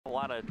A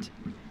lot of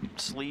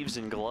sleeves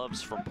and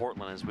gloves from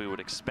Portland, as we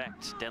would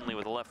expect. Denley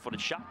with a left-footed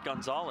shot.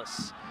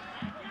 Gonzalez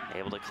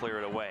able to clear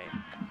it away.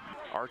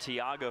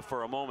 Arteaga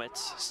for a moment,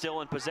 still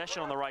in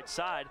possession on the right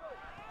side.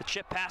 The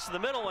chip pass in the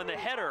middle and the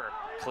header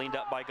cleaned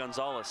up by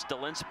Gonzalez.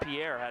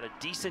 Delins-Pierre had a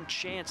decent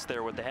chance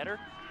there with the header.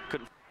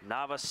 Couldn't.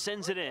 Nava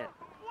sends it in.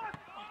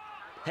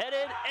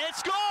 Headed and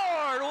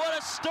scored! What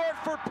a start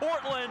for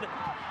Portland!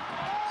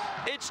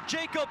 It's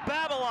Jacob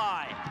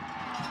Babalai.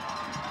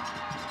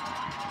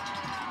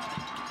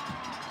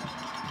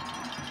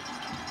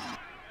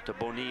 To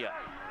Bonilla.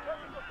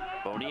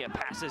 Bonilla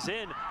passes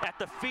in at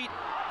the feet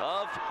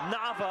of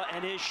Nava,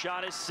 and his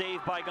shot is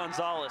saved by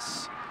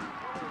Gonzalez.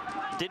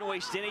 Didn't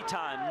waste any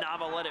time.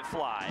 Nava let it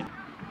fly.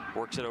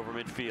 Works it over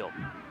midfield.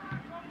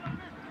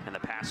 And the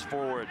pass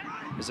forward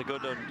is a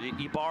good to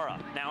Ibarra.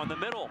 Now in the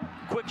middle.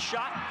 Quick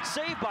shot.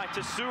 Saved by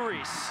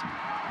Tesouris.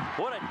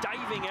 What a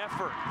diving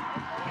effort.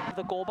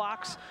 The goal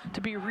box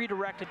to be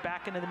redirected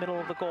back into the middle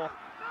of the goal.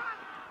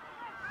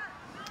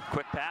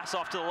 Quick pass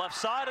off to the left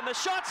side, and the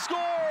shot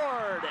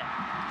scored!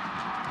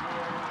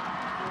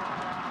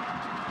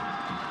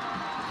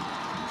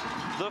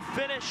 The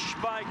finish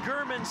by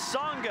Gurman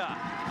Sanga.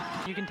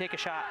 You can take a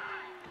shot.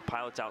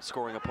 Pilots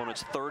outscoring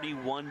opponents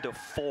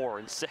 31-4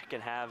 in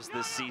second halves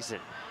this season.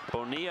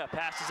 Bonilla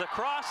passes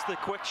across. The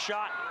quick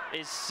shot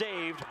is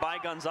saved by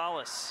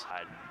Gonzalez.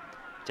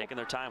 Taking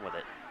their time with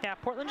it. Yeah,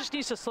 Portland just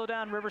needs to slow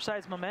down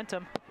Riverside's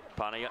momentum.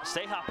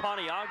 Seha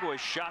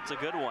Paniagua's shot's a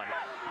good one.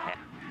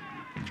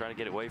 Try to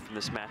get away from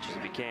this match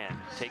as we can.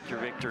 Take your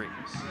victory.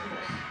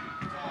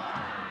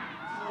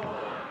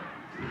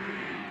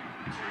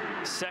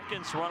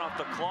 Seconds run off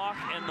the clock,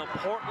 and the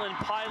Portland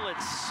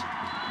Pilots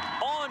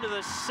on to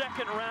the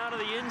second round of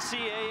the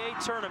NCAA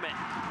tournament.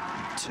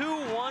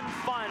 2-1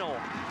 final.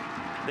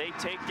 They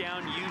take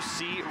down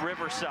UC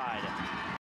Riverside.